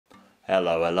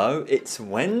Hello, hello, it's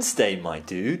Wednesday, my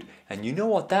dude, and you know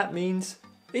what that means?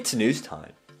 It's news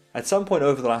time. At some point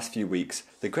over the last few weeks,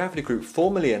 the Gravity Group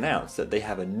formally announced that they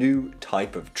have a new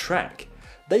type of track.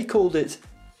 They called it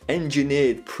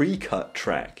Engineered Pre-Cut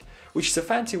Track, which is a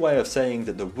fancy way of saying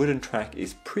that the wooden track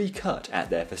is pre-cut at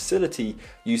their facility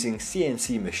using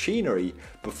CNC machinery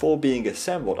before being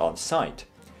assembled on site.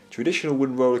 Traditional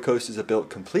wooden roller coasters are built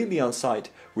completely on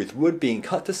site, with wood being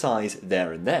cut to size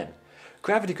there and then.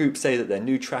 Gravity Group say that their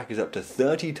new track is up to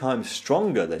 30 times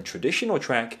stronger than traditional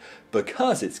track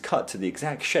because it's cut to the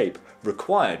exact shape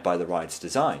required by the ride's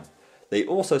design. They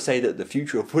also say that the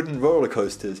future of wooden roller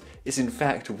coasters is in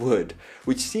fact wood,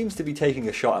 which seems to be taking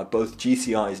a shot at both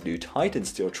GCI's new Titan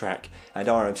steel track and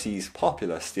RMC's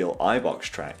popular steel iBox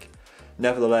track.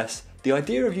 Nevertheless, the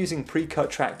idea of using pre-cut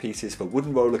track pieces for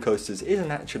wooden roller coasters isn't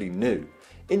actually new.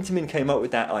 Intamin came up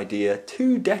with that idea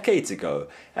 2 decades ago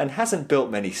and hasn't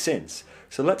built many since,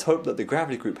 so let's hope that the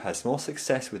Gravity Group has more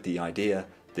success with the idea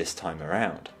this time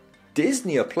around.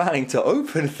 Disney are planning to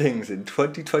open things in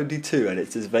 2022 and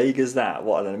it's as vague as that.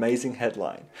 What an amazing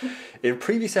headline. In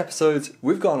previous episodes,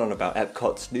 we've gone on about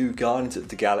Epcot's new Guardians of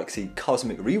the Galaxy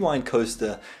Cosmic Rewind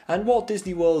coaster and Walt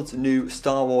Disney World's new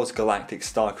Star Wars Galactic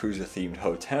Star Cruiser themed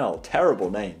hotel. Terrible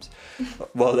names.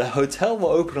 Well, their hotel will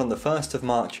open on the 1st of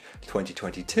March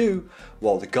 2022,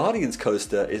 while the Guardians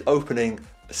coaster is opening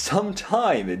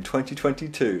sometime in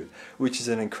 2022, which is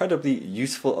an incredibly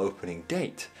useful opening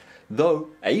date. Though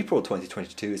April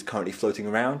 2022 is currently floating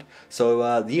around,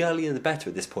 so the earlier the better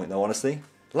at this point though, honestly.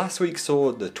 Last week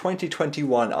saw the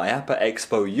 2021 IAAPA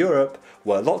Expo Europe,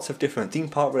 where lots of different theme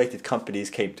park related companies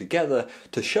came together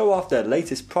to show off their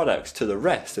latest products to the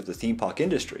rest of the theme park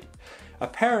industry.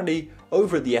 Apparently,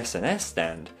 over at the S&S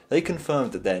stand, they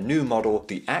confirmed that their new model,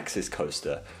 the Axis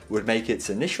coaster, would make its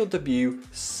initial debut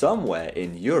somewhere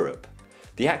in Europe.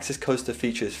 The Axis coaster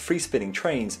features free-spinning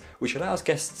trains, which allows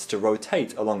guests to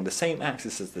rotate along the same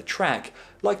axis as the track,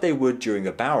 like they would during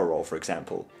a barrel roll, for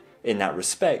example. In that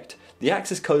respect, the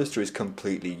Axis coaster is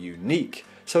completely unique,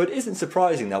 so it isn't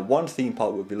surprising that one theme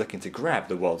park would be looking to grab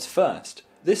the world's first.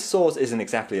 This source isn't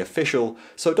exactly official,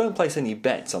 so don't place any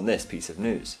bets on this piece of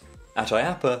news. At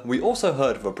IAAPA, we also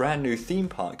heard of a brand new theme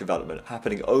park development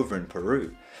happening over in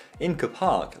Peru. Inka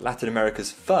Park, Latin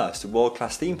America's first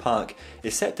world-class theme park,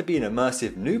 is set to be an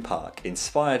immersive new park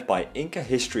inspired by Inca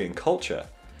history and culture.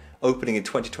 Opening in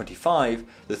 2025,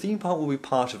 the theme park will be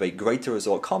part of a greater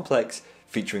resort complex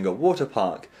featuring a water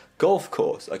park, golf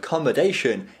course,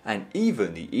 accommodation, and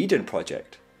even the Eden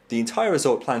Project. The entire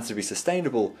resort plans to be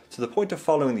sustainable to the point of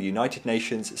following the United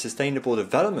Nations Sustainable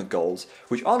Development Goals,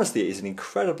 which honestly is an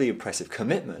incredibly impressive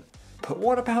commitment. But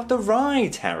what about the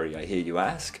rides, Harry, I hear you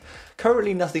ask?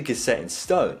 Currently nothing is set in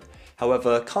stone.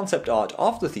 However, concept art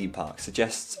of the theme park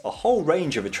suggests a whole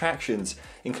range of attractions,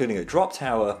 including a drop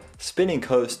tower, spinning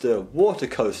coaster, water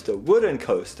coaster, wooden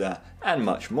coaster, and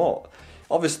much more.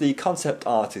 Obviously, concept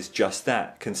art is just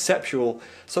that, conceptual,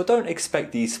 so don't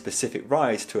expect these specific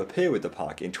rides to appear with the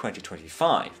park in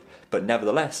 2025. But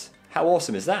nevertheless, how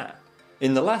awesome is that?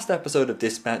 In the last episode of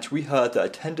Dispatch, we heard that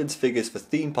attendance figures for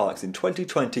theme parks in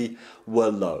 2020 were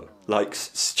low, like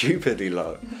stupidly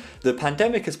low. The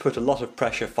pandemic has put a lot of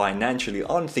pressure financially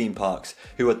on theme parks,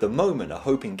 who at the moment are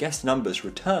hoping guest numbers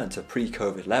return to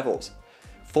pre-COVID levels.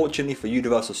 Fortunately for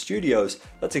Universal Studios,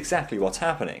 that's exactly what's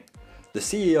happening. The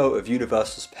CEO of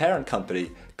Universal's parent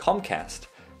company, Comcast,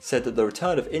 said that the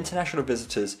return of international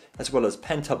visitors as well as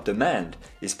pent-up demand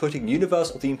is putting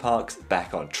Universal theme parks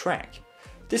back on track.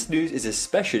 This news is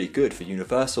especially good for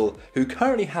Universal, who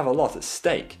currently have a lot at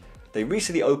stake. They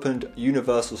recently opened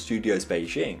Universal Studios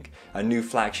Beijing, a new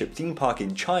flagship theme park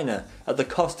in China at the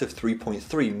cost of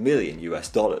 $3.3 million US.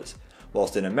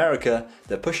 Whilst in America,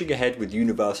 they're pushing ahead with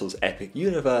Universal's Epic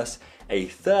Universe, a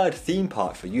third theme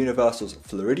park for Universal's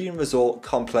Floridian Resort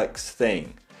Complex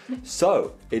thing.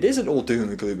 So, it isn't all doom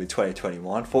and gloom in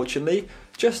 2021, fortunately,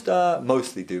 just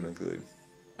mostly doom and gloom.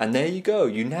 And there you go,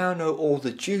 you now know all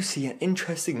the juicy and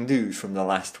interesting news from the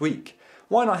last week.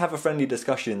 Why not have a friendly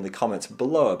discussion in the comments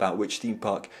below about which theme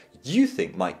park you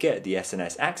think might get the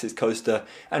S&S Axis coaster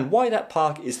and why that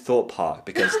park is Thorpe Park,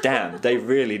 because damn, they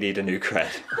really need a new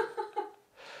cred.